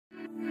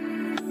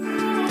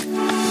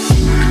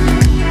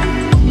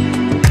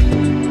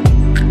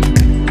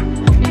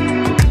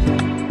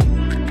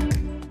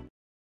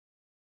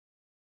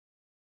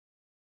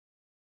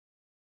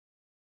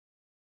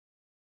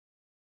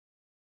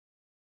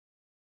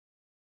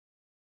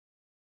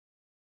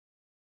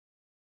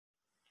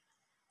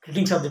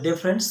Greetings of the day,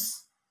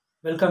 friends.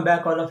 Welcome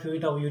back, all of you,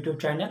 to our YouTube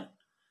channel.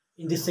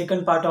 In the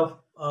second part of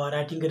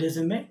writing a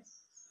resume,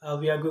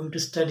 we are going to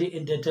study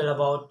in detail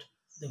about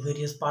the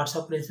various parts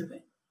of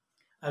resume.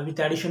 With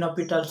the addition of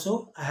it,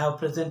 also, I have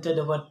presented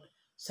our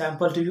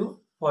sample to you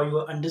for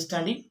your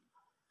understanding.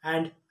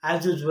 And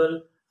as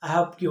usual, I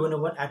have given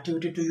our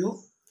activity to you.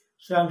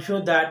 So I'm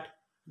sure that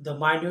the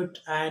minute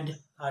and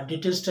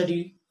detailed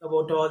study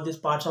about all these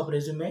parts of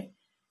resume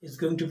is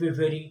going to be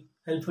very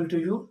helpful to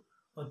you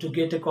to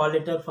get a call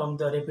letter from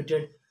the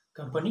reputed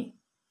company.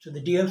 So the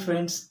dear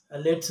friends,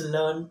 let's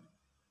learn,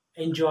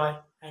 enjoy,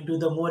 and do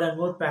the more and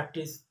more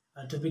practice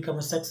to become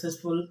a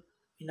successful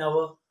in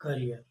our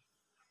career.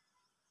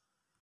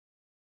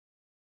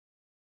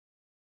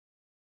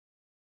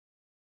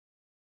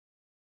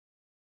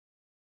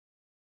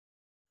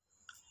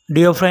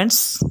 Dear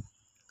friends,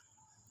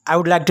 I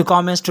would like to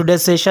commence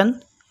today's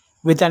session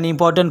with an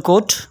important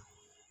quote.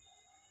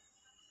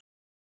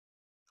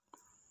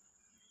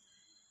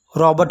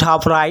 Robert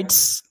Half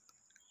writes,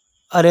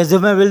 "A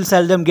resume will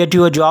seldom get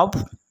you a job,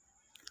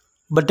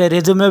 but a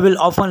resume will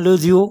often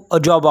lose you a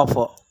job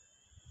offer."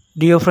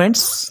 Dear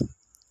friends,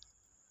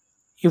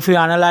 if we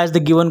analyze the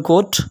given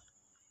quote,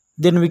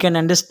 then we can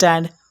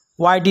understand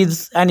why it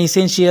is an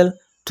essential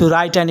to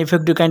write an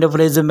effective kind of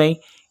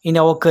resume in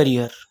our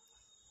career.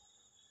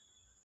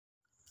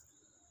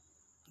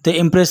 The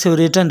impressive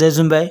written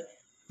resume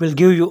will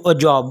give you a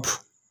job.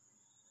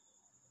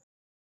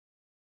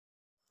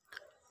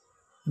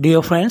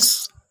 Dear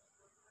friends,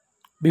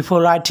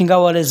 before writing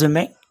our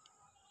resume,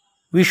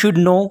 we should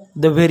know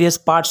the various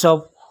parts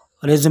of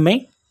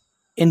resume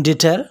in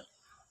detail.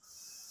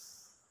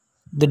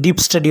 The deep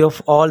study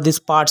of all these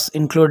parts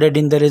included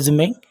in the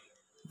resume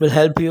will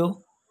help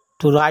you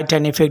to write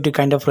an effective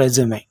kind of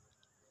resume.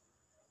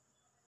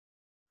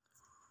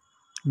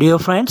 Dear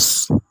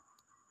friends,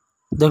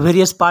 the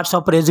various parts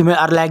of resume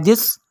are like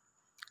this: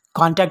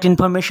 contact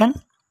information,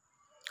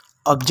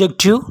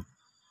 objective,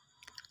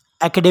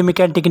 academic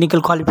and technical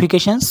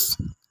qualifications,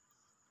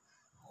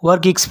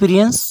 work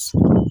experience,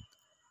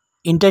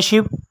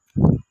 internship,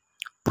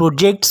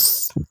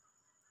 projects,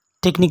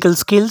 technical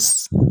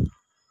skills,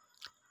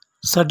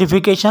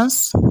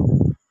 certifications,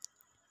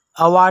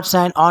 awards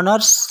and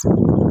honors,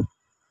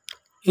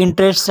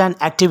 interests and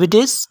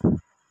activities,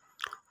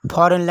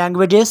 foreign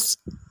languages,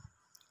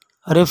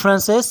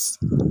 references.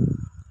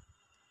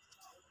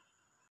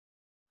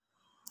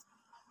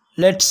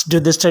 Let's do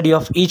the study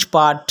of each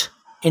part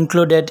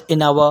included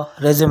in our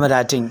resume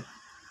writing.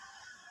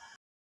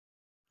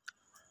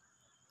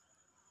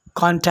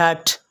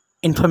 Contact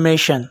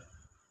information.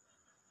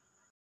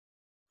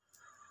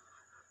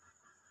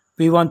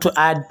 We want to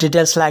add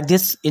details like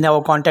this in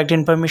our contact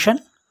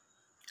information.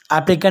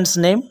 Applicant's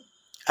name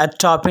at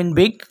top in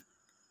big,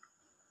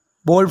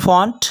 bold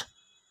font,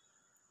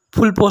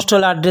 full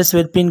postal address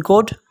with PIN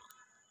code,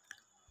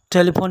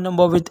 telephone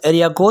number with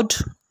area code,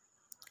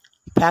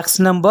 fax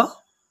number,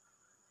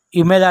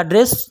 email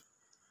address,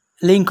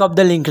 link of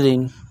the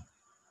LinkedIn.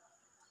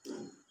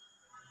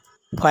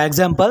 For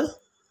example,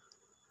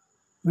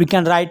 we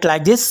can write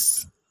like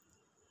this: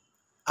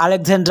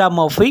 Alexandra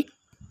Murphy,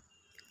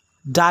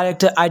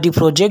 Director IT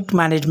Project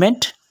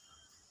Management,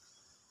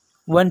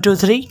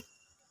 123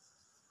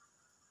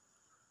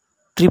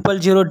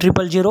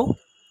 000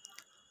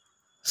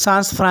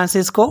 San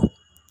Francisco,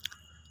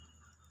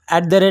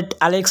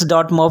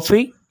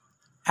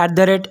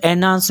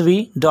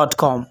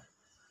 @alex.murphy@enhancev.com.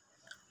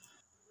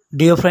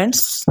 Dear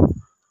friends,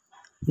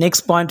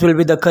 next point will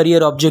be the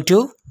career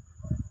objective.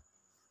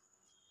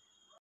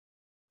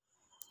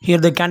 Here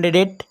the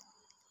candidate,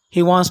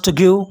 he wants to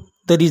give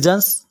the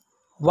reasons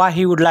why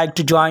he would like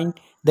to join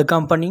the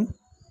company.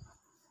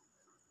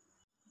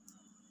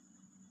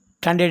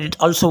 Candidate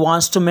also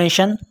wants to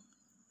mention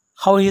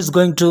how he is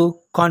going to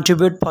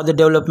contribute for the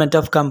development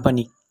of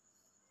company.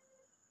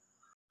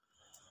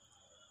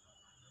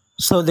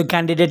 So the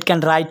candidate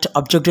can write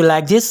objective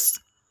like this: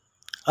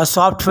 a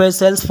software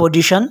sales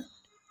position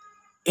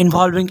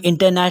involving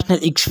international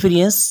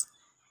experience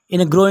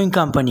in a growing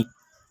company.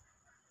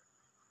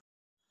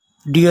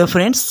 Dear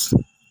friends,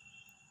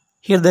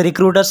 here the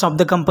recruiters of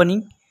the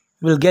company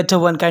will get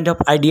one kind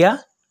of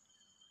idea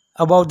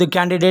about the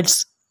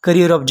candidate's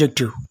career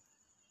objective.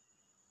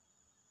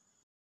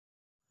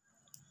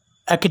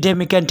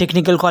 Academic and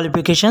technical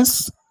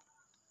qualifications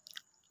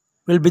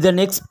will be the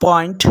next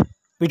point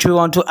which we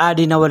want to add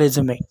in our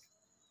resume.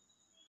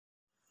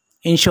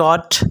 In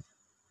short,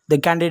 the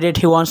candidate,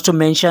 he wants to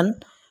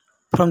mention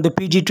from the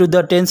PG to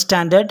the 10th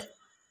standard.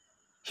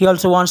 He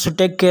also wants to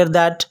take care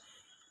that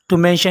to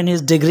mention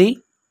his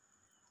degree,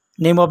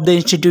 name of the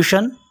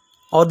institution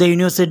or the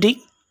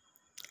university,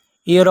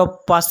 year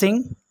of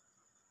passing,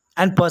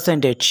 and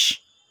percentage.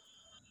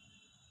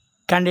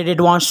 Candidate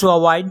wants to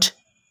avoid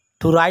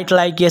to write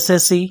like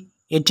SSC,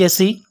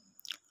 HSC.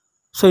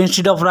 So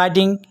instead of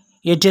writing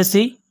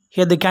HSC,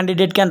 here the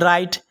candidate can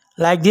write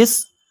like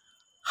this: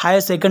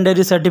 higher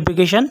secondary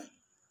certification.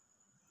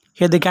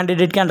 Here the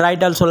candidate can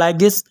write also like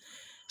this: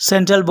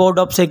 Central Board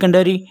of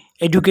Secondary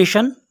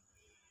Education.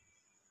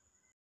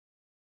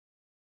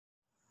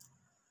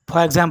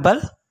 For example,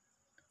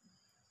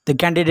 the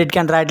candidate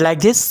can write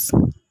like this: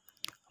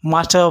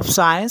 Master of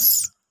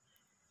Science,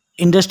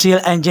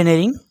 Industrial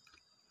Engineering,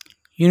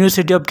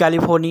 University of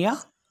California,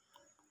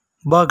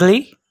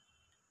 Berkeley,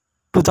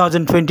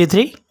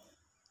 2023,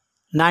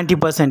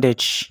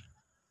 90%.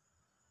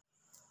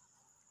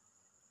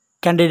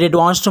 Candidate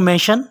wants to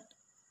mention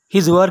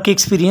his work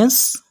experience.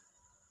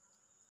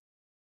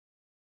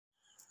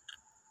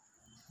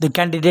 The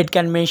candidate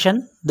can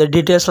mention the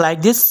details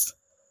like this: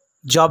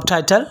 job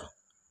title,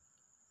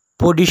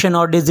 position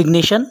or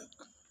designation,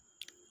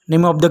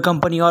 name of the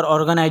company or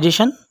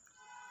organization,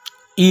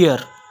 year.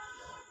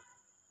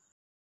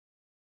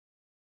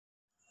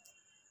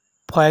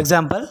 For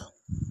example,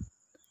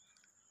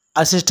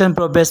 Assistant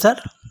Professor,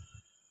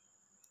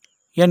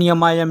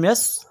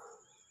 NMIMS,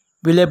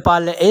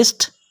 Villepale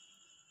East,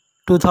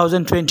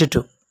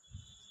 2022.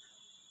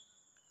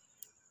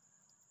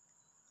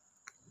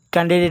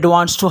 Candidate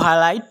wants to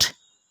highlight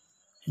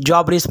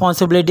job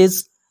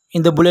responsibilities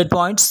in the bullet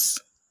points.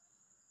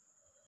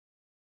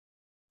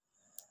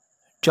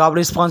 Job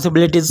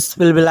responsibilities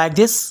will be like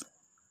this: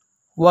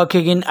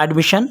 working in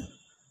admission,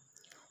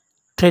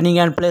 training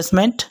and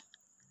placement,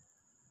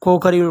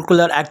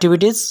 co-curricular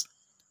activities,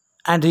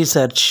 and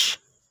research.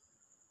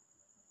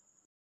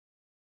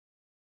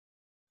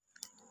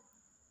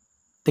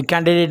 The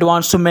candidate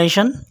wants to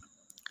mention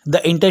the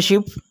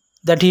internship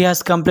that he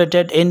has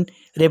completed in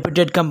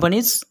reputed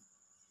companies.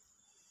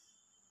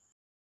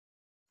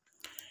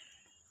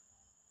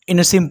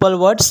 In simple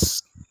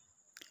words,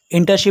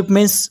 internship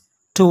means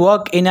to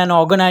work in an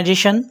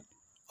organization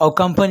or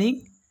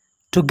company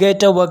to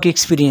get a work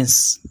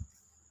experience.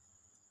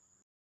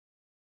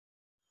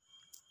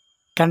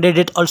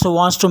 Candidate also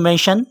wants to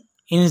mention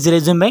in his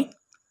resume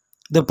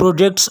the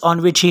projects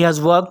on which he has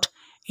worked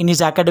in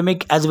his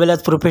academic as well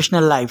as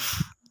professional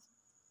life.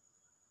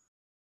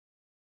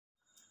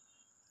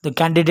 The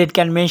candidate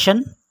can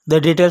mention the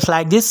details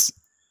like this: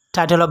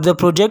 title of the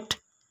project,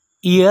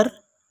 year,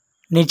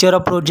 nature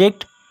of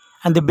project,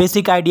 and the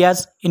basic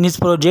ideas in his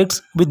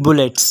projects with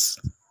bullets.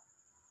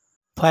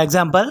 For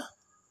example,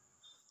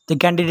 the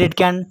candidate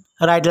can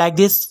write like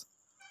this: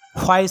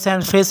 voice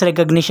and face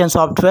recognition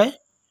software,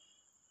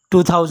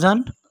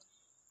 2000.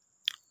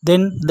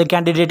 Then the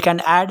candidate can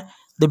add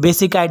the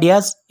basic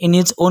ideas in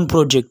his own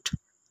project.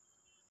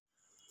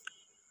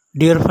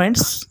 Dear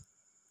friends,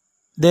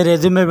 the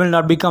resume will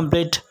not be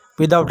complete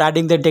without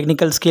adding the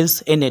technical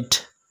skills in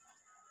it.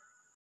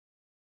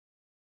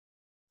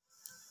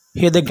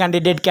 Here the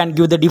candidate can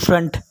give the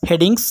different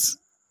headings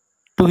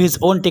to his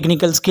own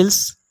technical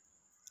skills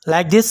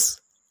like this: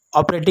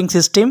 operating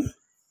system,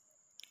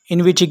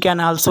 in which he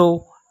can also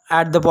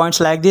add the points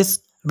like this: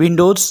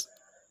 Windows,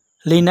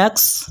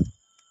 Linux,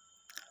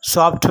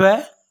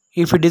 software.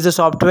 If it is a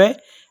software,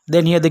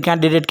 then here the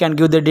candidate can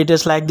give the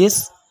details like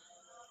this: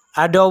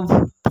 Adobe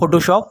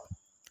Photoshop,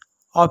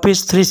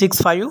 Office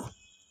 365.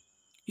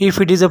 If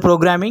it is a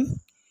programming,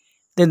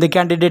 then the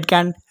candidate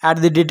can add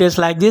the details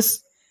like this: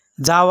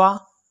 Java,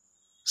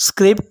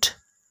 script.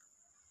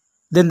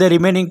 Then the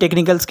remaining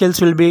technical skills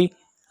will be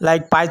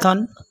like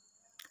Python,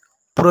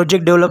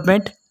 project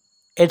development,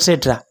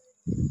 etc.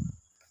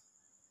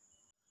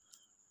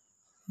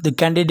 The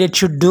candidate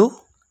should do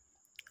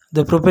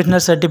the professional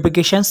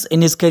certifications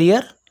in his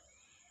career,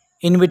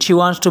 in which he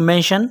wants to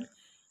mention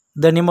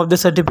the name of the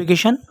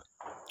certification,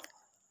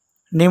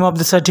 name of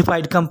the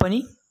certified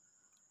company,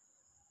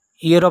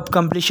 year of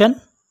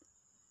completion,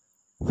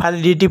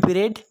 validity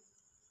period,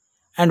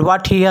 and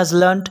what he has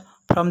learned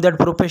from that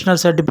professional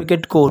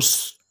certificate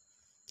course.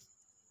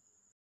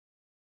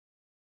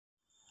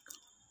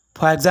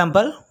 For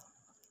example,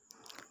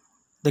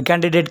 the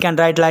candidate can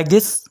write like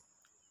this: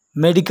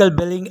 medical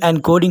billing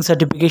and coding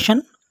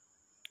certification,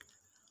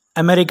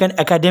 American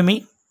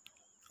Academy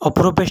of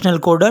Professional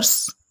Coders,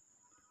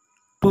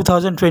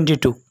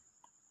 2022,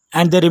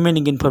 and the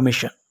remaining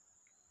information.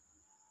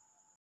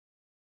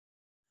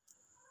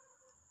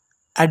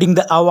 Adding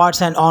the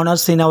awards and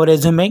honors in our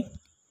resume,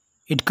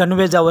 it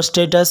conveys our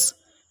status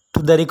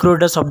to the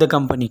recruiters of the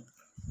company.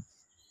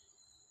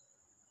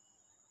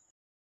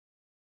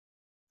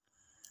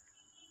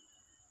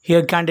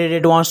 Here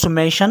candidate wants to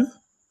mention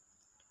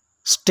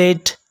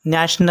state,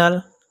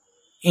 national,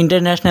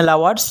 international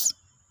awards,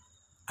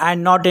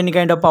 and not any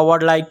kind of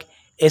award like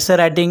essay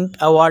writing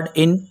award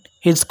in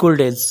his school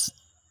days.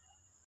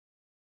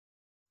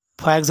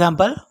 For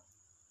example,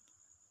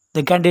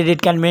 the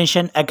candidate can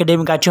mention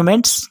academic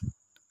achievements,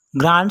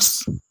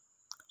 grants,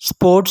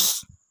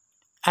 sports,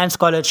 and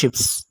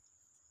scholarships.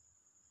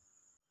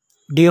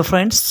 Dear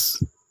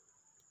friends,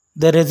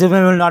 the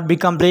resume will not be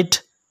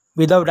complete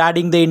without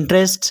adding the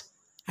interests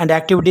and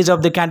activities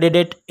of the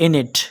candidate in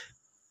it.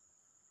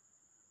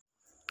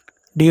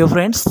 Dear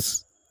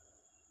friends,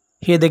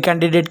 here the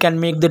candidate can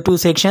make the two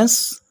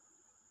sections.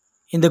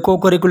 In the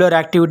co-curricular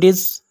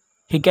activities,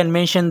 he can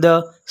mention the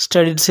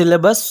studied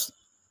syllabus,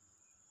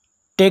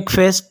 take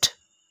fest,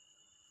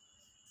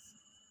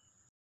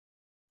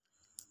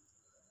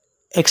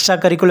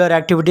 extracurricular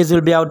activities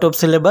will be out of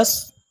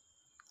syllabus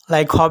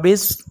like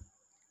hobbies,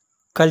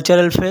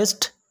 cultural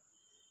fest,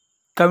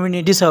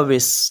 community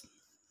service.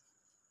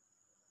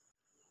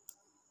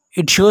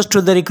 It shows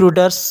to the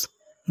recruiters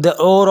the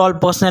overall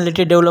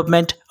personality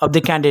development of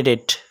the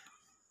candidate.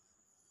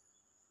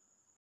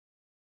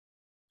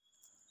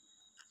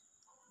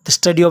 The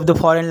study of the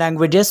foreign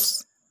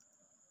languages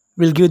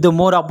will give the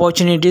more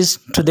opportunities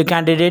to the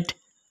candidate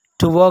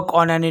to work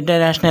on an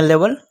international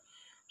level.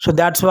 So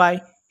that's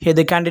why here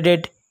the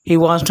candidate he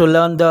wants to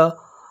learn the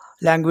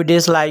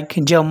languages like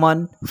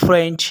German,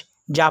 French,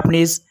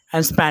 Japanese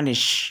and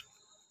Spanish.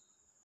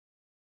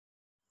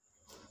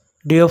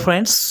 Dear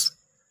friends,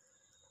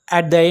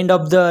 at the end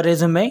of the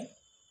resume,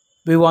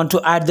 we want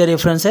to add the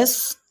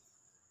references.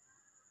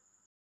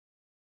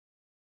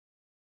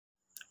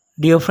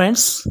 Dear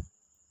friends,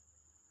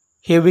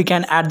 here we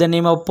can add the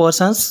name of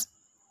persons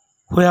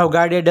who have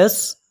guided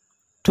us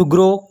to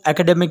grow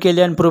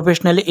academically and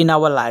professionally in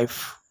our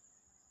life.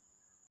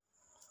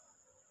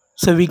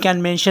 So we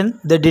can mention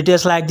the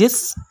details like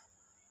this: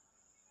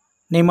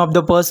 name of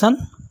the person,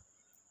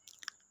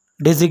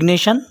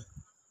 designation,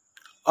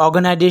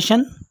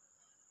 organization,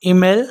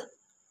 email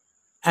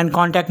and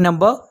contact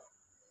number.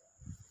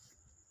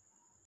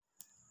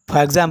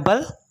 For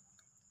example,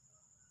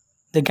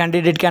 the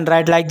candidate can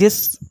write like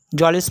this: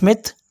 Jolly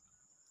Smith,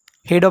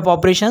 Head of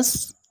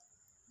Operations,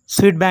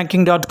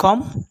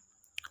 sweetbanking.com,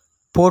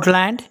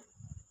 Portland,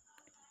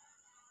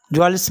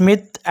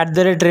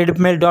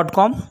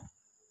 jollysmith@redmail.com,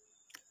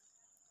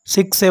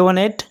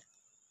 678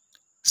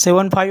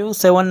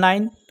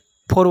 7579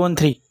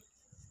 413.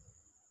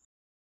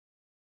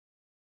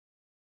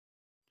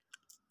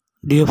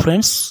 Dear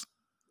friends,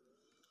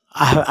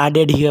 I have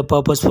added here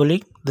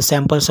purposefully the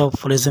samples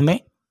of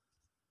resume.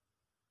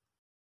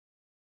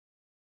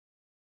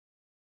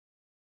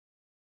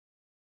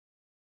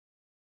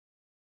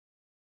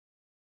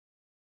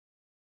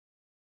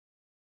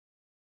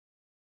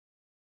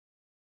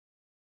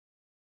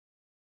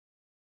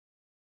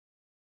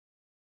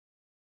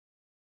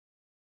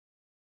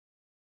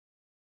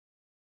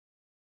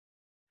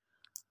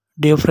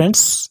 Dear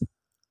friends,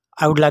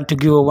 I would like to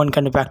give one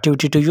kind of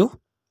activity to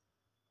you.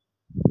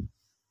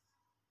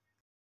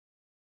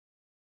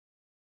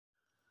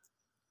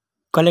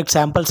 Collect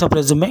samples of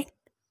resume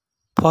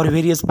for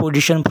various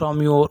positions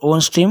from your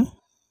own stream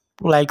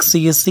like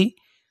CSC,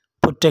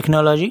 food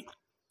technology,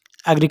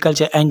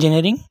 agriculture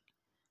engineering,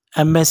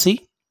 MSc,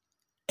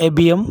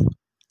 ABM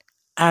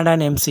and an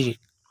MCA.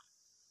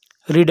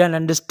 Read and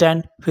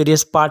understand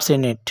various parts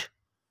in it.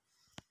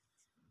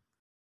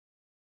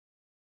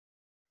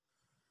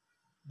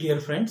 Dear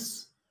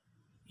friends,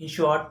 in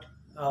short,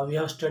 we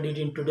have studied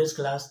in today's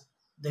class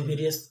the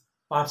various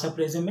parts of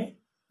resume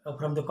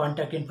from the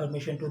contact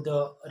information to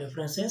the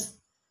references,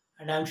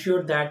 and I'm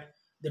sure that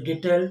the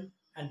detailed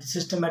and the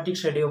systematic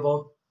study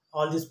about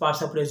all these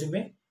parts of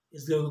resume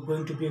is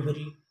going to be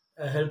very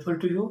helpful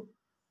to you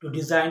to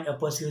design a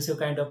persuasive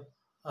kind of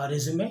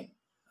resume.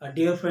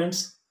 Dear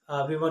friends,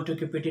 we want to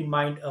keep it in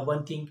mind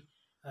one thing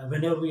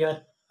whenever we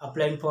are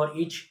applying for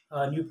each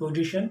new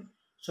position.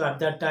 So at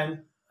that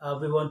time,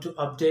 we want to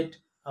update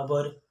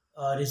our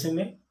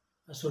resume.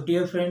 So,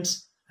 dear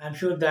friends, I'm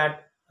sure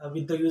that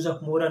with the use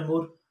of more and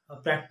more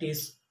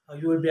practice,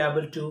 you will be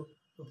able to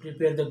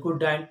prepare the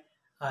good and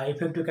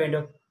effective kind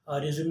of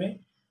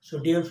resume. So,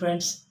 dear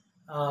friends,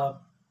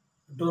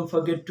 don't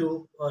forget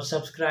to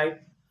subscribe,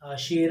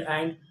 share,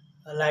 and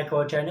like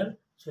our channel.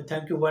 So,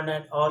 thank you one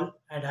and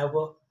all, and have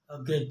a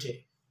great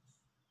day.